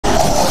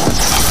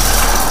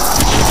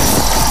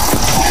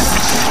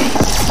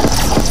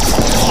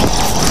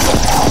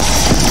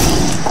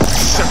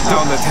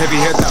heavy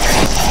head now.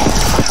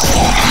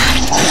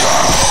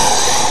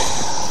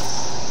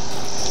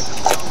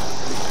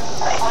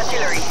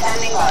 Artillery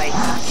standing by.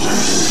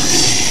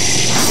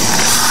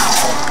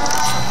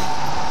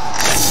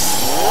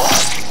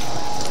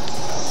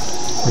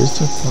 Where's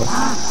the fuck?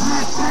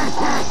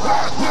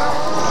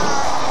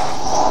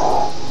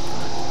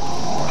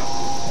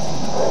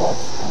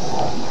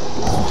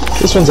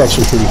 This one's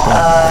actually pretty fun.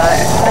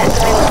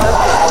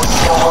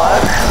 Still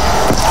work?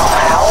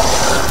 How?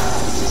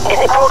 Is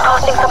it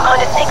broadcasting some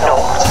kind of signal?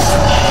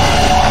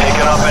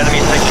 Picking up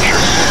enemy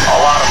signatures. A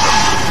lot of them.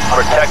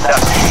 Protect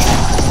that machine.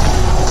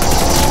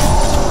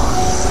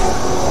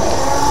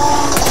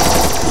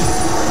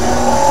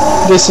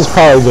 This is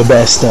probably the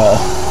best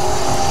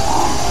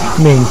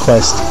main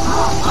quest.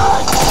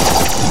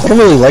 I don't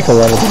really like a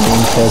lot of the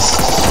main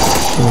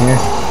quests in here.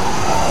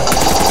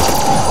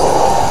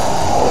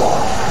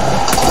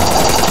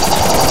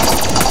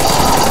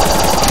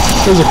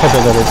 There's a couple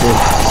that are good.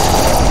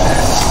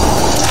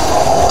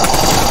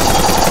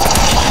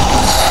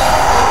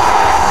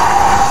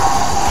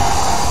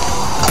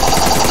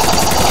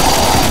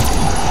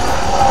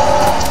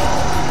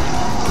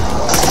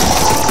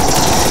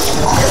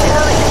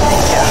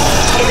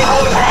 Is it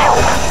calling for help?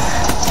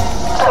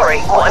 Sorry,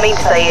 what I mean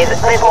to say is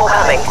there's more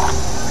coming.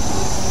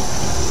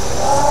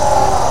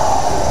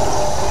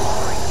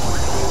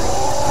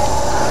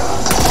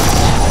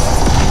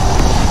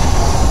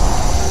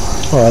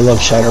 Oh, I love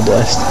Shadow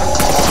Blast.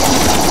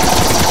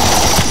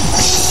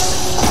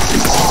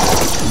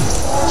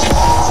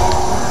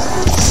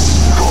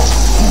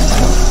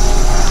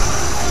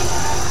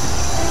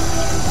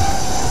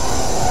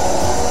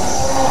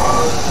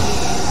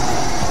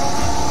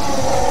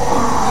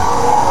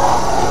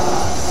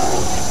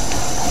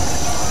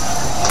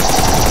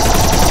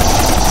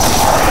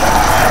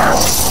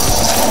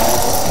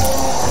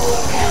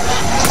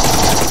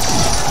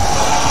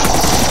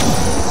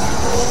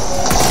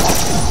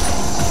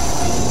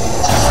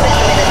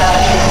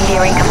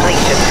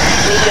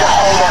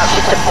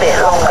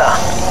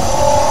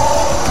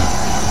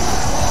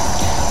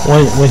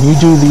 When you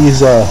do these,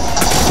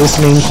 this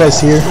main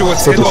quest here,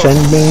 the defend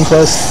main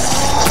quest,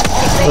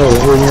 or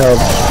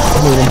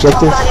main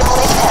objective,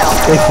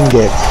 they can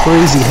get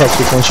crazy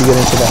hectic once you get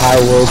into the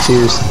higher world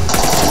tiers.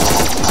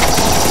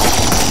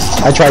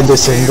 I tried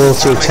this in World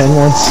Tier 10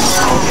 once.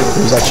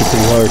 It was actually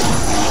pretty hard.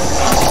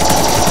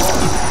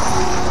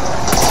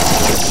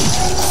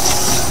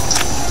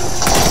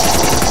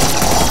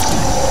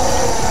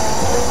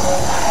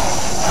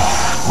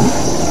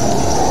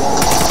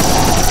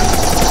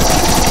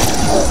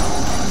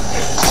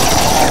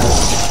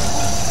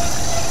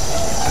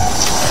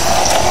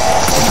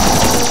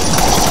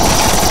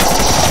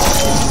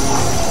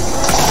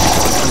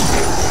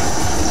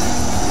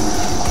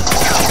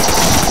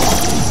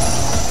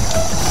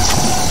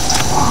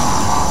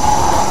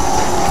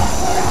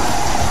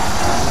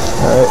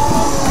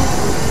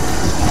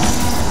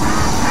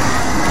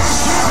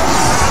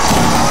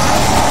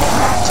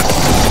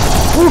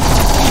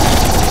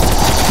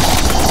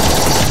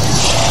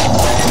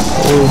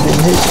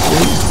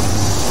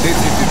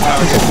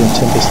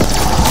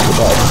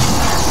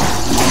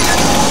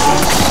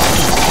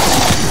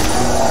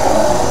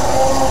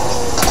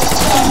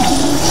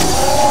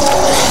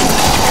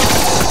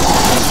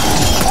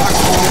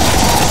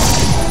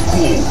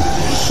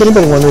 If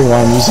anybody wondering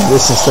why I'm using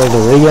this instead of the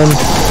ray gun,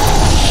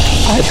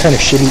 I have kind of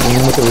shitty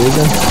aim with the ray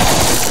gun,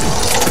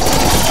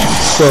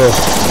 so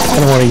I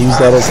don't want to use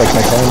that as like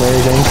my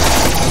primary thing.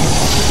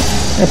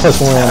 And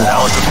plus more ammo.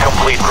 Analysis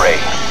complete, Ray.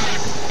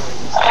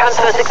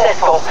 Transfer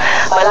successful.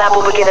 My lab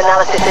will begin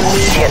analysis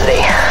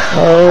immediately.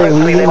 Oh,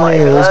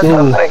 let's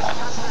go.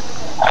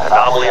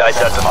 Anomaly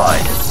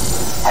identified.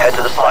 Head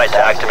to the site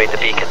to activate the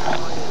beacon.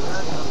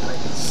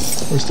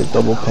 Where's the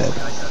double pep?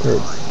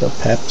 Or the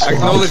pep?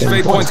 Acknowledge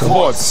waypoint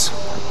coordinates.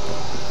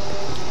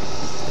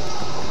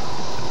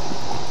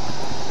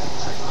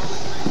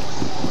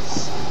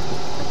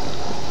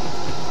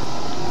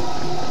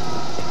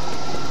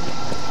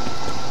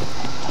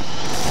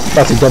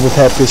 About to double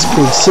tap this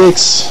Pig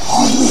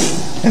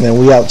 6, and then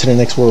we out to the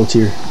next world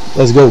tier.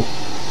 Let's go.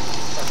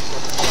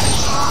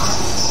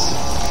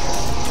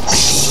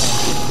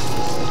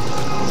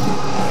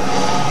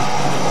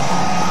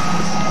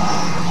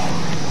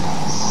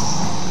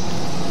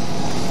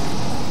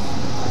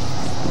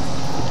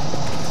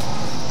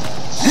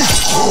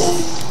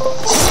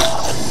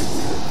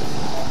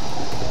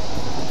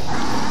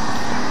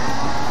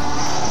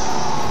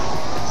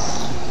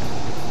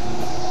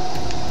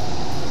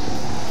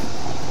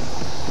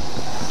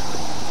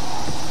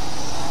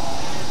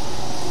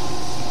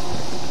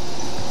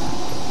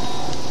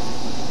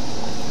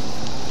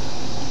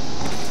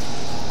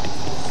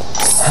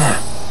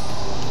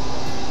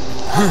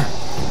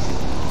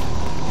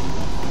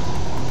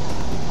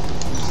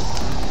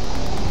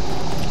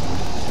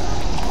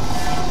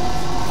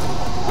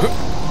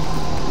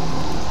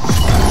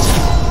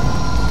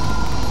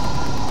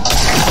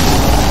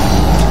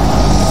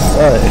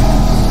 Alright.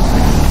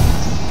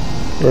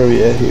 Where are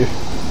we at here?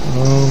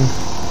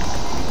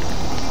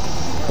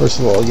 First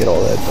of all, I'll get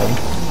all that done.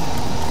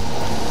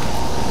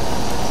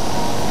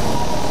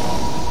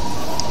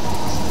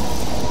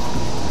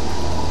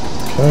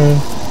 confirm.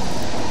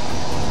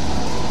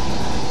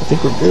 I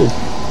think we're good.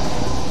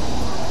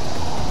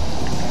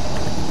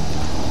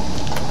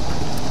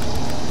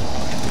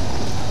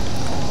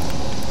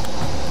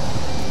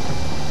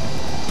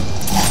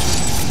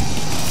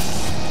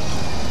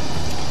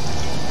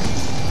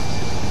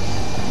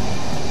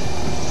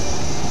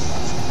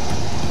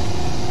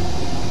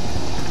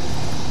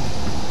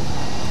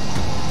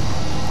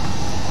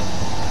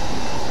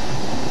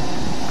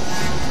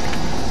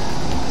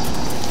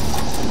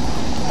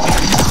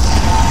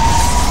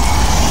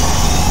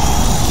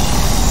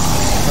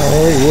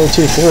 Alright,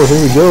 Tier 4,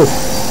 here we go.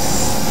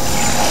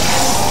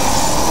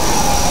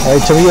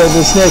 Alright, tell me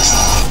what's next.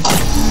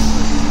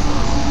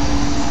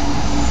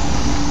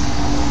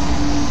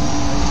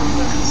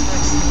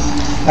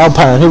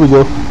 Alpine, here we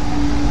go.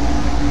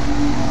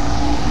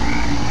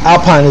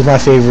 Alpine is my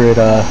favorite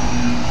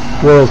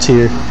world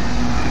tier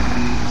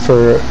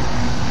for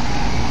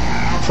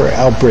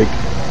Outbreak.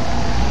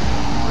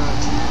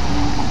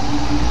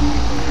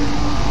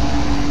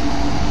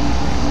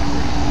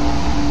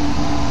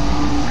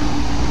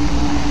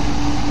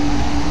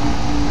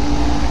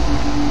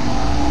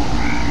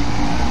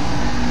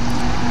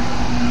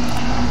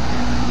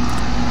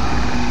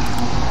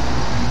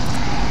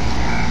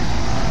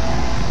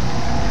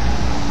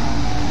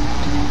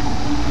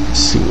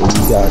 See what we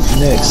got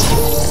next.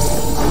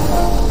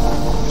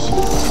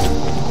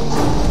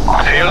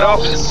 Field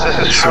Ops, this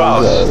is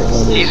Strauss.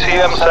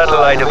 ECM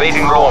satellite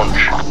awaiting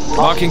launch.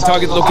 Marking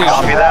target location.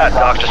 Copy that,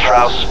 Dr.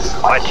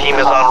 Strauss. My team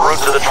is en route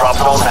to the drop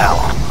zone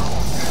now.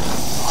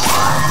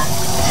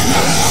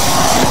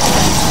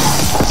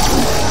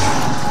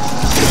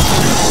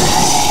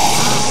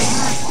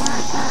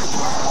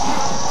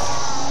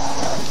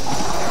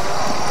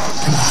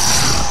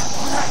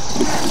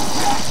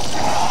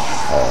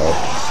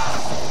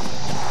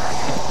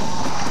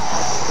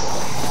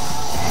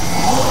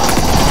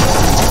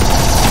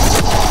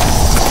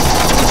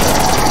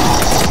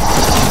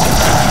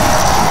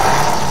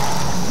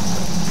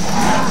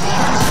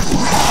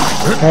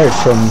 Alright,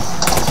 from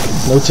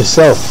note to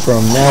self,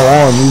 from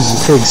now on use the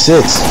Pig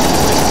 6.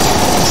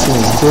 This thing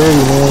is dirty,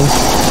 man.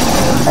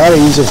 I gotta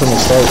use it from the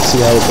start to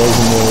see how it goes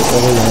in the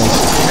other ones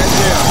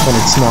when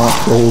it's not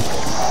gold.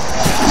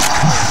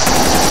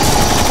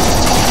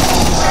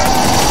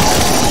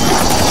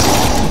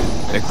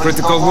 A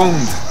critical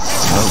wound.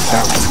 No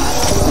doubt.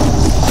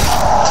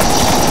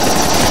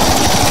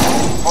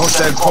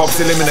 Hostile corpse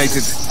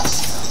eliminated.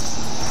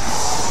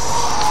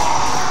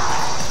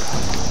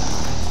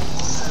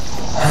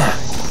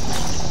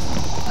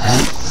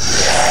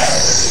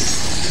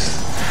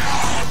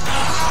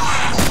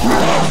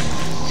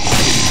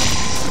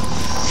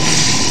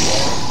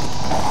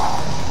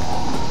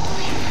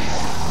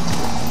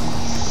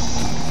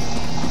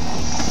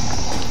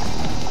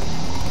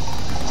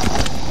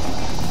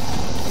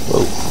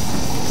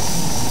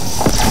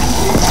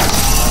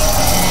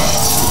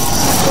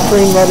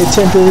 Brain rotted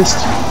Tempest.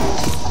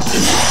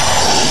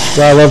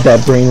 Yeah, I love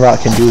that brain rot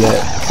can do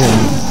that.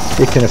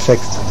 It can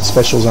affect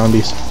special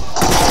zombies. I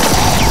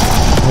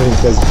think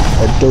that's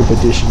a dope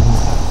addition.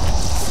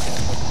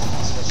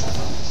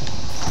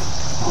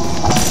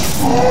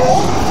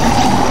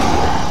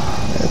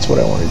 That's what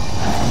I wanted.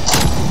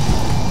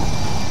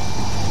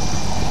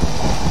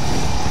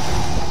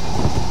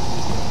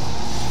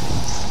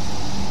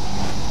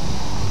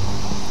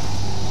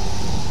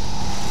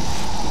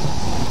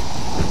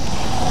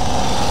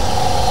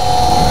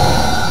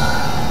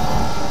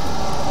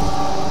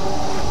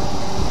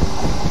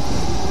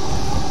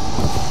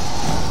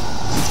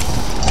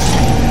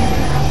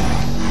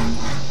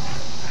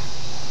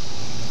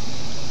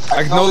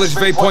 Acknowledge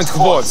waypoint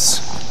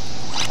quartz.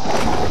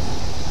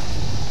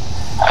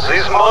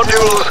 These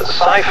modules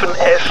siphon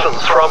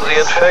essence from the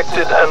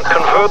infected and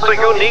convert the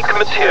unique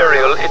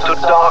material into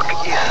dark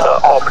ether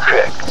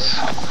objects.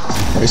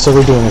 Alright, so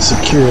we're doing a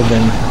secure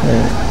then.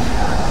 Right.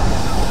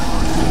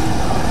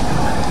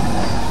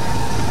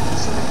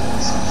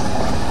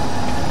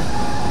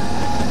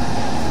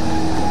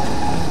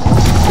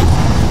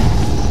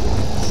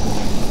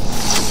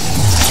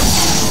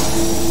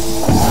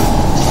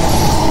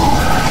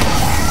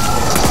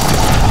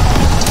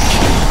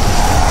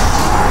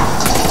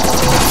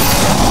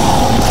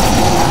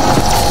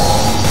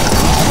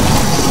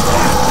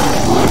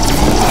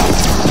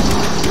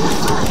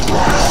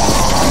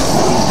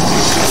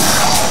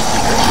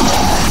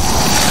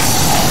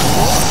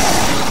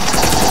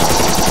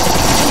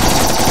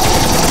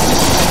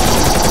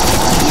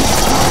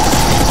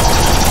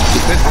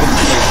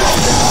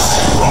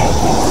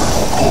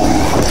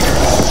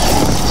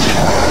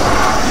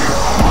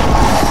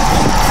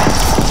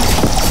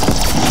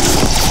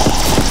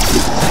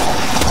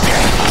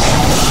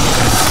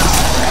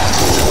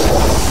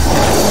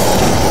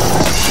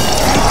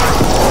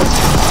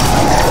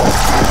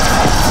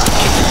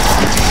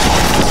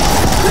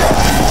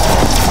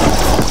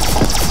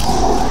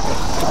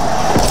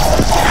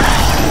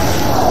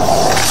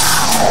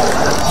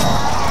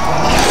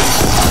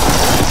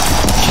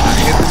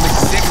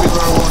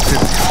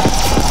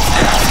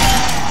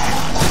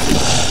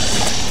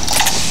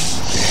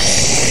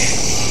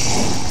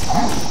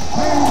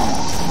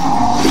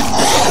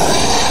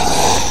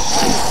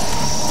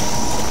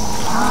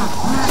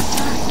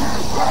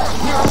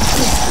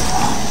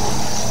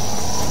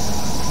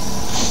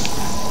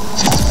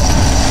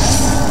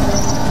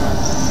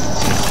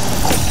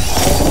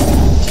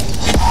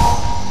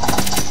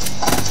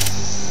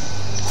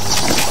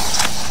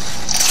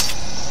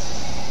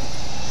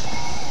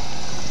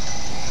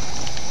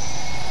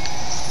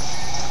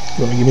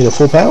 me the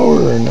full power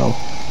or no?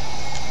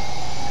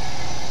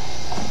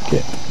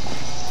 Okay.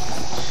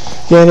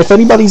 Yeah, and if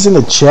anybody's in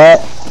the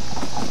chat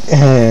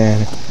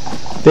and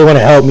they want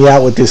to help me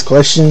out with this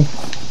question,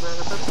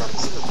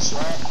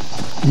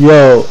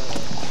 yo,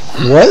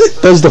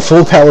 what does the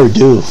full power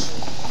do?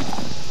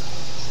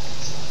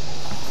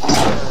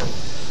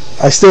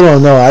 I still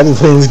don't know. I've been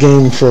playing this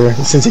game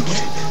since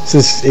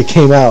it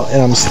came out,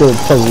 and I'm still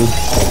puzzled.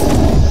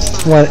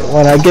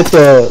 When I get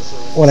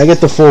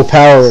the full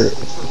power,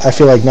 I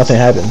feel like nothing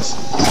happens.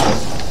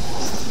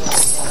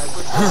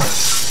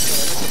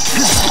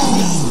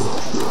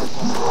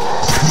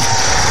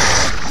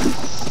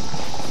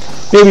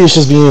 Maybe it's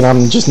just me and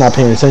I'm just not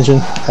paying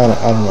attention. I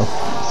don't know.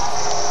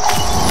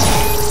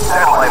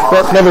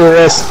 But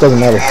nevertheless, doesn't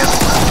matter.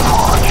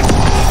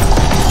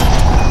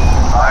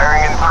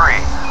 Firing in 3,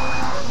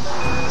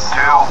 2,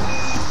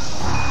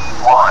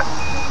 1.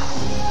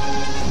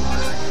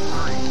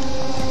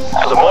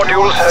 The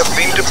modules have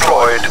been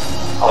deployed.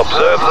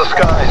 Observe the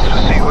skies to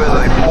see where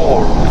they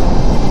fall.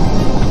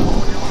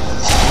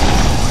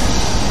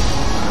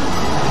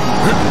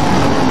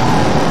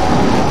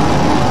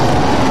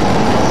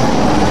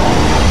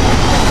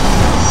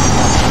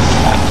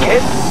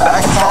 Get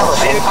back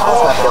in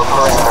course.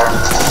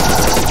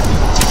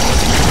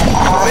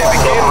 We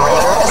begin.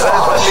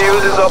 Plasma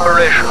shield is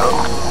operational.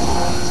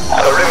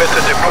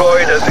 Perimeter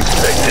deployed as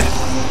expected.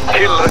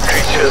 Kill the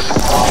creatures.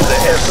 The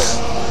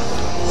essence.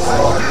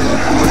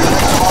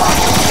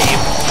 Team,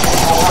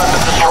 fall and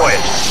destroy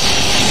it.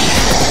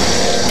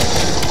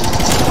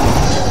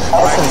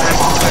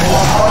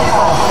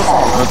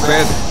 Not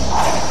bad.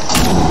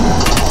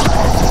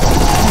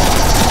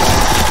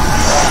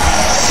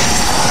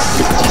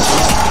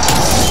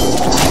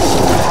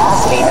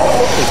 Capacity at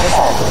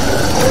 50%.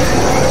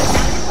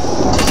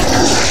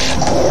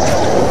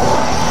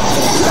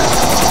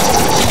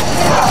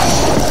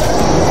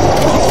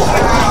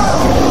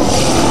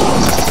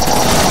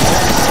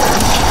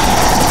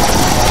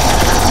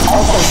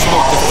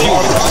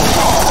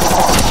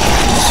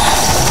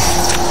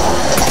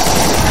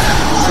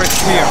 Right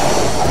here.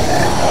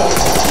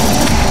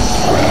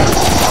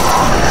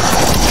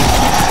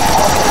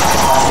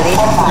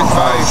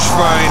 Goodbye,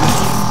 Shrine.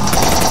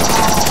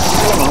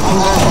 Beginning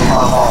conversion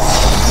process.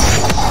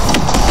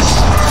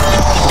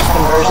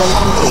 Conversion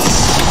complete.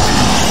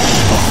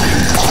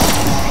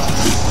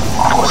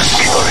 I was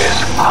curious.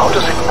 How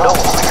does it know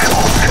which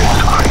object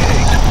to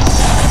create?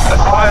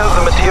 Acquire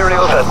the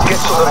materials and get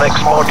to the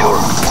next module.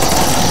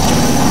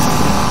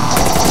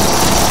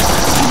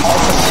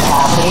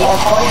 Capacity at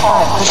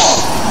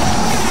 45%.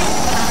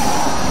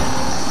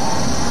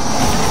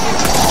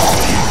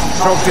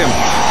 Stroked him.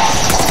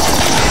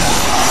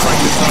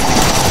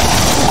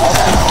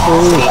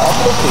 Capacity at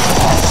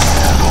 50%.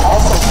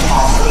 Essence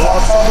capacity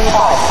at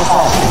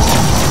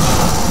 75%.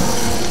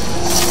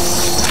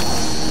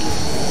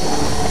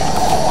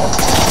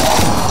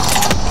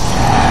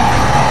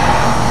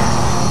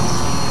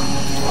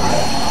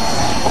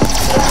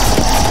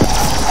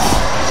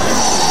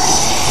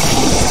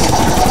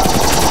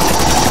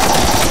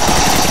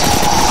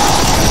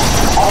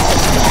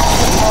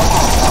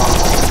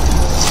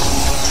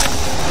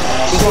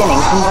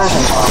 Beginning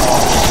conversion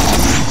process.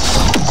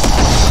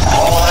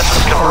 All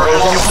essence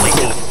conversion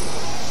complete.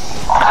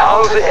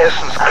 How the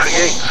essence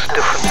creates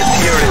different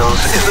materials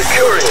is a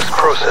curious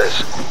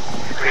process.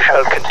 We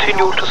shall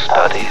continue to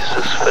study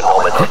this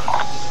phenomenon.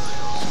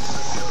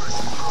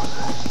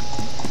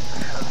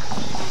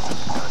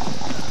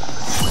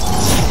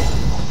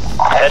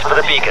 Head for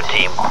the beacon,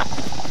 team.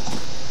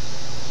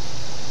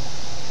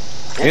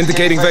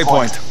 Indicating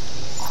waypoint.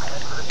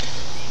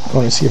 I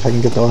want to see if I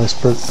can get the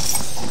last perk.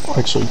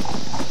 Actually,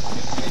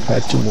 I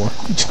had 2 more.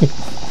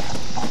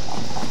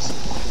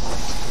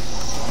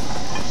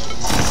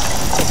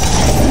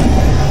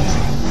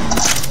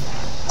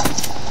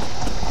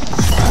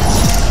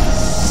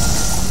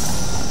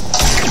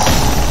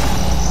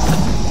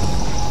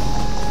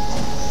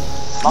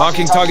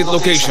 Marking target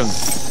location.